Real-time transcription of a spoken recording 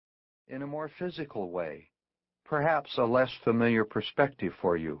in a more physical way, perhaps a less familiar perspective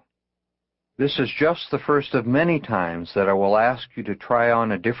for you. This is just the first of many times that I will ask you to try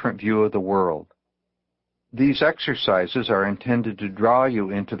on a different view of the world. These exercises are intended to draw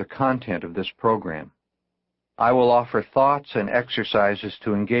you into the content of this program. I will offer thoughts and exercises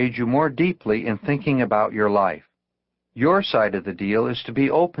to engage you more deeply in thinking about your life. Your side of the deal is to be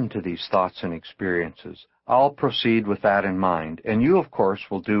open to these thoughts and experiences. I'll proceed with that in mind, and you, of course,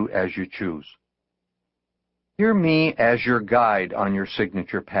 will do as you choose. Hear me as your guide on your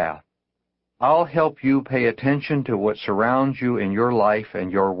signature path. I'll help you pay attention to what surrounds you in your life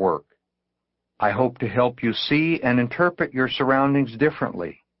and your work. I hope to help you see and interpret your surroundings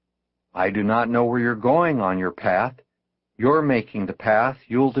differently. I do not know where you're going on your path. You're making the path.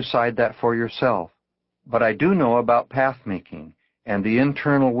 You'll decide that for yourself. But I do know about path making and the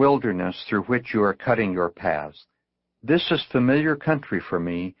internal wilderness through which you are cutting your paths. This is familiar country for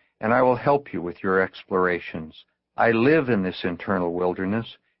me, and I will help you with your explorations. I live in this internal wilderness,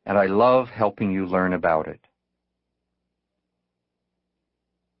 and I love helping you learn about it.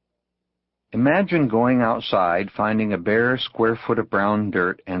 Imagine going outside, finding a bare square foot of brown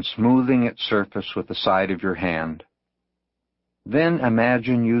dirt, and smoothing its surface with the side of your hand. Then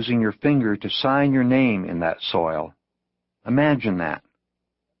imagine using your finger to sign your name in that soil. Imagine that,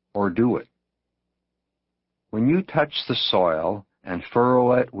 or do it. When you touch the soil and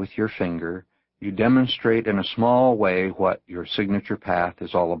furrow it with your finger, you demonstrate in a small way what your signature path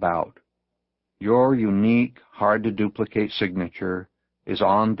is all about. Your unique, hard-to-duplicate signature is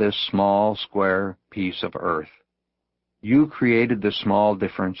on this small, square piece of earth. You created this small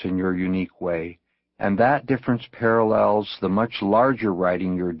difference in your unique way, and that difference parallels the much larger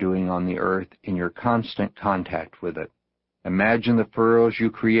writing you're doing on the earth in your constant contact with it. Imagine the furrows you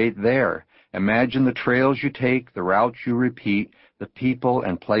create there. Imagine the trails you take, the routes you repeat, the people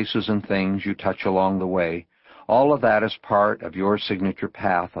and places and things you touch along the way. All of that is part of your signature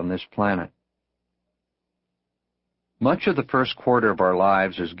path on this planet. Much of the first quarter of our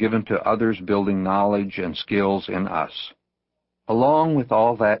lives is given to others building knowledge and skills in us. Along with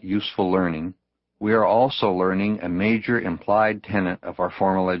all that useful learning, we are also learning a major implied tenet of our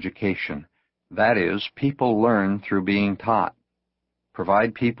formal education. That is, people learn through being taught.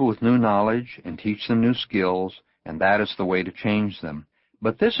 Provide people with new knowledge and teach them new skills, and that is the way to change them.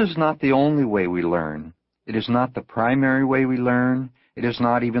 But this is not the only way we learn. It is not the primary way we learn. It is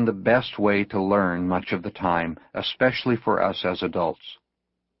not even the best way to learn much of the time, especially for us as adults.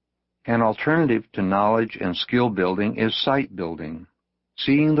 An alternative to knowledge and skill building is sight building,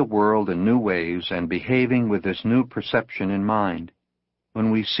 seeing the world in new ways and behaving with this new perception in mind. When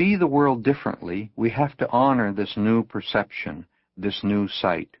we see the world differently, we have to honor this new perception, this new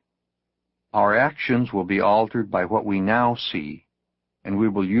sight. Our actions will be altered by what we now see, and we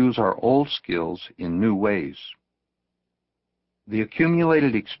will use our old skills in new ways. The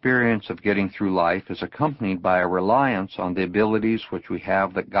accumulated experience of getting through life is accompanied by a reliance on the abilities which we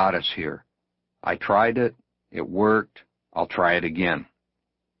have that got us here. I tried it, it worked, I'll try it again.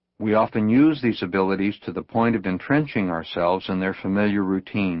 We often use these abilities to the point of entrenching ourselves in their familiar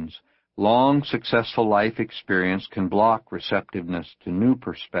routines. Long, successful life experience can block receptiveness to new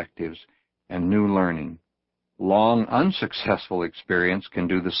perspectives and new learning. Long, unsuccessful experience can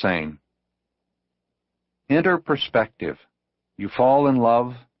do the same. Enter perspective. You fall in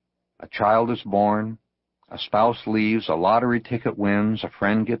love, a child is born, a spouse leaves, a lottery ticket wins, a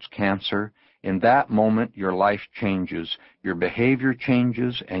friend gets cancer. In that moment, your life changes, your behavior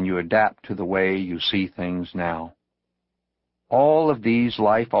changes, and you adapt to the way you see things now. All of these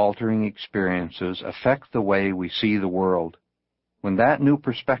life-altering experiences affect the way we see the world. When that new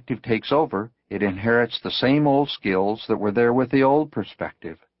perspective takes over, it inherits the same old skills that were there with the old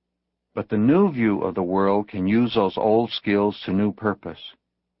perspective. But the new view of the world can use those old skills to new purpose.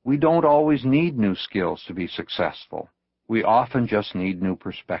 We don't always need new skills to be successful. We often just need new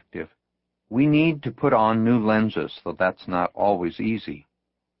perspective. We need to put on new lenses, though that's not always easy.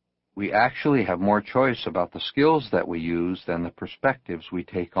 We actually have more choice about the skills that we use than the perspectives we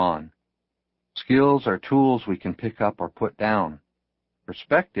take on. Skills are tools we can pick up or put down.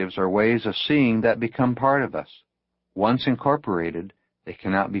 Perspectives are ways of seeing that become part of us. Once incorporated, they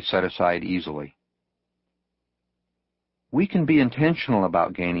cannot be set aside easily. We can be intentional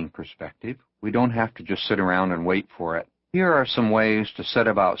about gaining perspective. We don't have to just sit around and wait for it. Here are some ways to set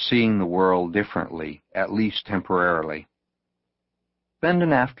about seeing the world differently, at least temporarily. Spend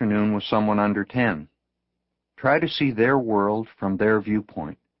an afternoon with someone under 10. Try to see their world from their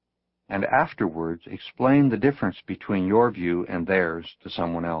viewpoint, and afterwards explain the difference between your view and theirs to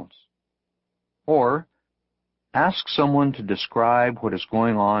someone else. Or, Ask someone to describe what is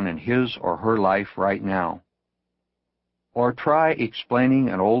going on in his or her life right now. Or try explaining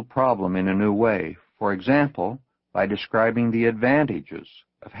an old problem in a new way, for example, by describing the advantages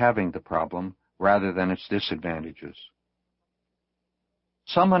of having the problem rather than its disadvantages.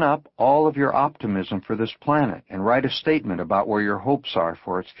 Summon up all of your optimism for this planet and write a statement about where your hopes are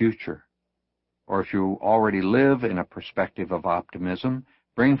for its future. Or if you already live in a perspective of optimism,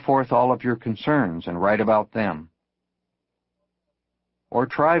 bring forth all of your concerns and write about them. Or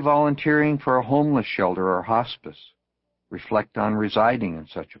try volunteering for a homeless shelter or hospice. Reflect on residing in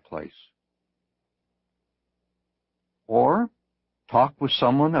such a place. Or talk with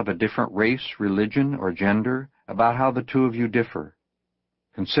someone of a different race, religion, or gender about how the two of you differ.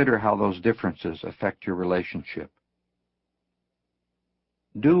 Consider how those differences affect your relationship.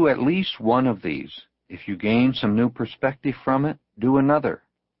 Do at least one of these. If you gain some new perspective from it, do another.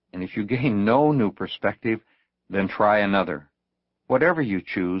 And if you gain no new perspective, then try another. Whatever you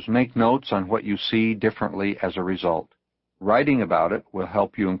choose, make notes on what you see differently as a result. Writing about it will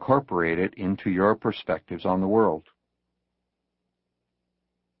help you incorporate it into your perspectives on the world.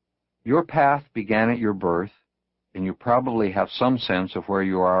 Your path began at your birth, and you probably have some sense of where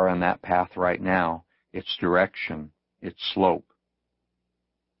you are on that path right now, its direction, its slope.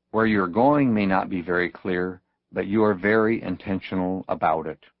 Where you're going may not be very clear, but you are very intentional about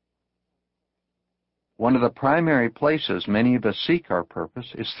it. One of the primary places many of us seek our purpose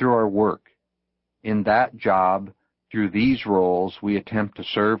is through our work. In that job, through these roles, we attempt to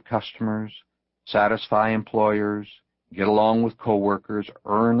serve customers, satisfy employers, get along with coworkers,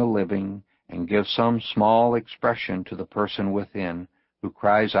 earn a living, and give some small expression to the person within who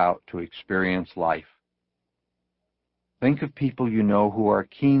cries out to experience life. Think of people you know who are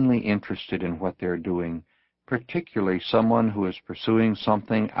keenly interested in what they're doing, particularly someone who is pursuing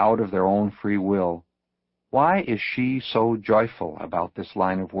something out of their own free will. Why is she so joyful about this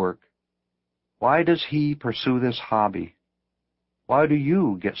line of work? Why does he pursue this hobby? Why do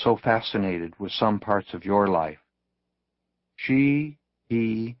you get so fascinated with some parts of your life? She,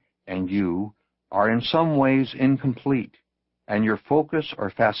 he, and you are in some ways incomplete, and your focus or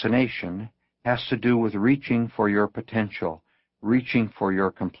fascination has to do with reaching for your potential, reaching for your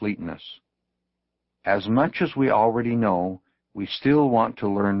completeness. As much as we already know, we still want to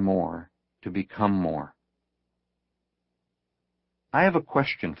learn more, to become more. I have a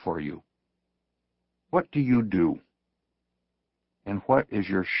question for you. What do you do? And what is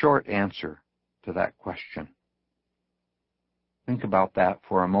your short answer to that question? Think about that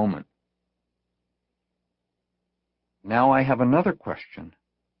for a moment. Now I have another question.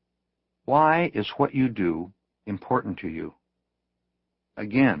 Why is what you do important to you?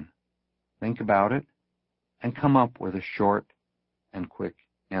 Again, think about it and come up with a short and quick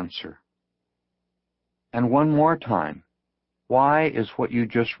answer. And one more time, why is what you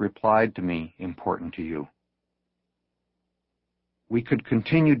just replied to me important to you? We could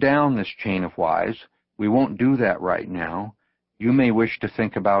continue down this chain of whys. We won't do that right now. You may wish to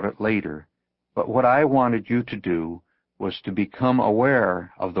think about it later. But what I wanted you to do was to become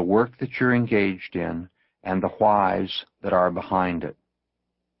aware of the work that you're engaged in and the whys that are behind it.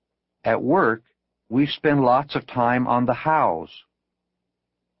 At work, we spend lots of time on the hows.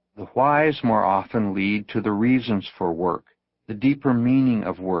 The whys more often lead to the reasons for work, the deeper meaning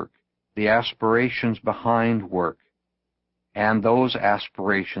of work, the aspirations behind work, and those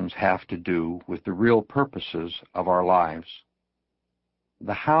aspirations have to do with the real purposes of our lives.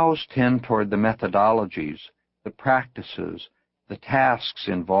 The hows tend toward the methodologies, the practices, the tasks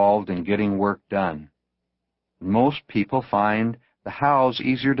involved in getting work done. Most people find the hows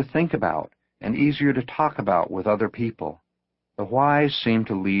easier to think about and easier to talk about with other people. The whys seem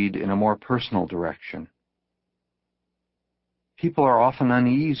to lead in a more personal direction. People are often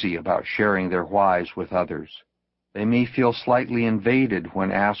uneasy about sharing their whys with others. They may feel slightly invaded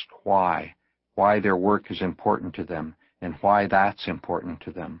when asked why their work is important to them, and why that's important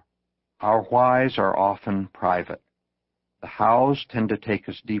to them. Our whys are often private. The hows tend to take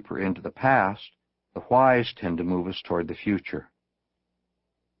us deeper into the past. The whys tend to move us toward the future.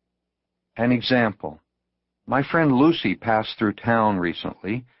 An example. My friend Lucy passed through town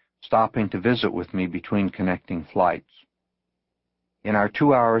recently, stopping to visit with me between connecting flights. In our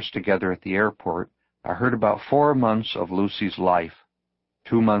 2 hours together at the airport, I heard about 4 months of Lucy's life,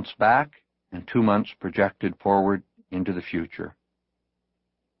 2 months back and 2 months projected forward into the future.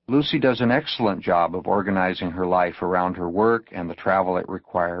 Lucy does an excellent job of organizing her life around her work and the travel it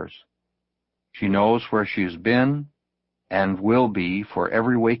requires. She knows where she has been and will be for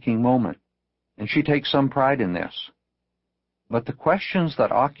every waking moment, and she takes some pride in this. But the questions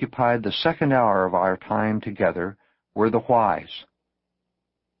that occupied the second hour of our time together were the whys.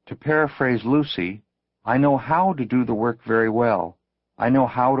 To paraphrase Lucy, I know how to do the work very well. I know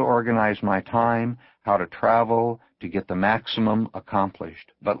how to organize my time, how to travel, to get the maximum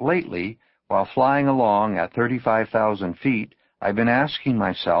accomplished. But lately, while flying along at 35,000 feet, I've been asking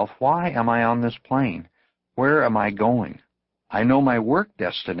myself, why am I on this plane? Where am I going? I know my work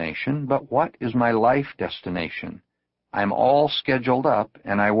destination, but what is my life destination? I'm all scheduled up,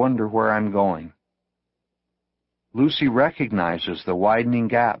 and I wonder where I'm going. Lucy recognizes the widening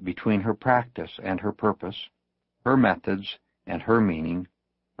gap between her practice and her purpose, her methods and her meaning,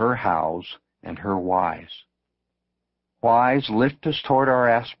 her hows and her whys. Whys lift us toward our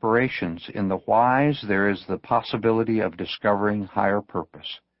aspirations. In the whys, there is the possibility of discovering higher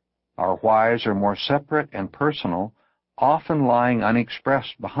purpose. Our whys are more separate and personal, often lying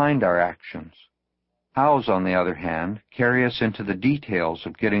unexpressed behind our actions. Hows, on the other hand, carry us into the details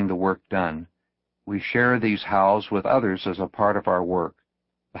of getting the work done. We share these hows with others as a part of our work.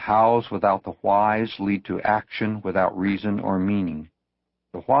 The hows without the whys lead to action without reason or meaning.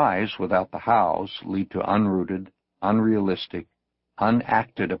 The whys without the hows lead to unrooted, unrealistic,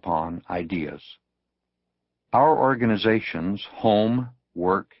 unacted upon ideas. Our organizations, home,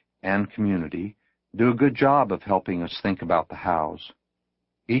 work, and community, do a good job of helping us think about the hows.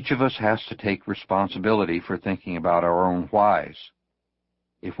 Each of us has to take responsibility for thinking about our own whys.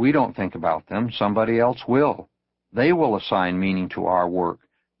 If we don't think about them, somebody else will. They will assign meaning to our work.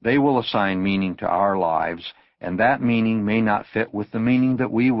 They will assign meaning to our lives, and that meaning may not fit with the meaning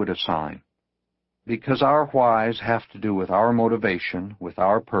that we would assign. Because our whys have to do with our motivation, with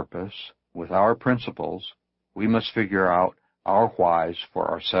our purpose, with our principles, we must figure out our whys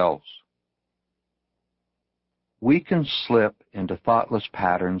for ourselves. We can slip into thoughtless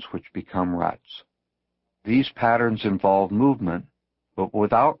patterns which become ruts. These patterns involve movement, but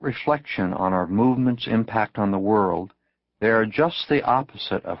without reflection on our movement's impact on the world, they are just the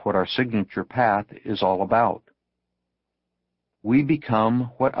opposite of what our signature path is all about. We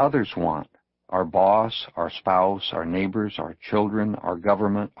become what others want: our boss, our spouse, our neighbors, our children, our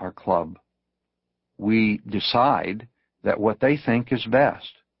government, our club. We decide that what they think is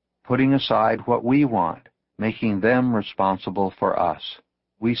best, putting aside what we want, making them responsible for us.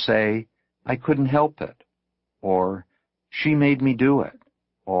 We say, I couldn't help it, or she made me do it,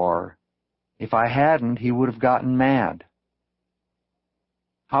 or if I hadn't, he would have gotten mad.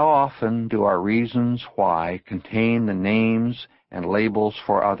 How often do our reasons why contain the names and labels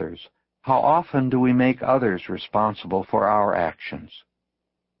for others? How often do we make others responsible for our actions?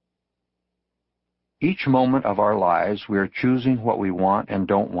 Each moment of our lives, we are choosing what we want and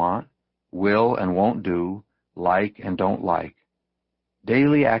don't want, will and won't do, like and don't like.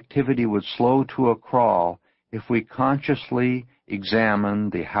 Daily activity would slow to a crawl if we consciously examine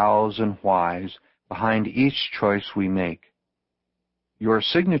the hows and whys behind each choice we make. Your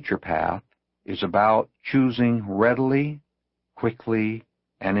signature path is about choosing readily, quickly,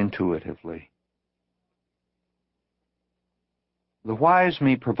 and intuitively. The whys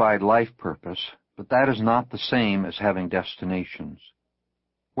may provide life purpose, but that is not the same as having destinations.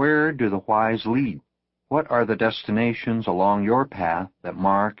 Where do the whys lead? What are the destinations along your path that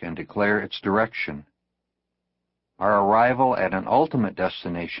mark and declare its direction? Our arrival at an ultimate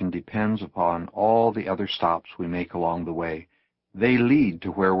destination depends upon all the other stops we make along the way. They lead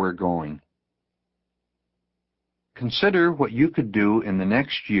to where we're going. Consider what you could do in the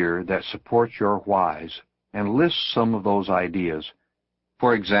next year that supports your whys, and list some of those ideas.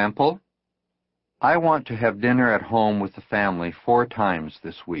 For example, I want to have dinner at home with the family 4 times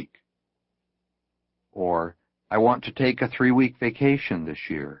this week. Or, I want to take a 3-week vacation this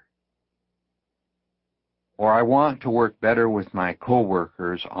year. Or, I want to work better with my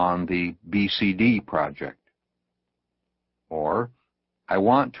coworkers on the BCD project. Or, I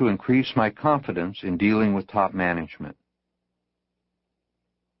want to increase my confidence in dealing with top management.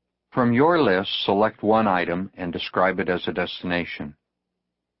 From your list, select one item and describe it as a destination.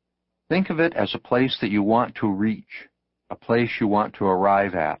 Think of it as a place that you want to reach, a place you want to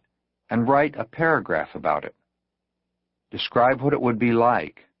arrive at, and write a paragraph about it. Describe what it would be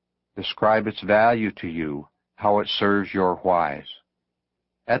like. Describe its value to you, how it serves your whys.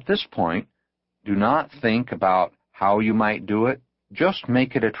 At this point, do not think about how you might do it. Just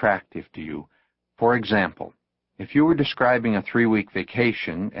make it attractive to you. For example, if you were describing a 3-week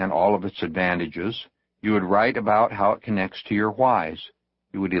vacation and all of its advantages, you would write about how it connects to your whys.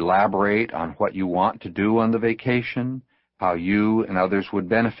 You would elaborate on what you want to do on the vacation, how you and others would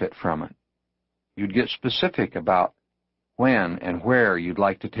benefit from it. You'd get specific about when and where you'd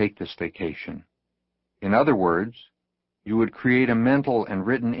like to take this vacation. In other words, You would create a mental and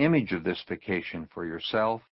written image of this vacation for yourself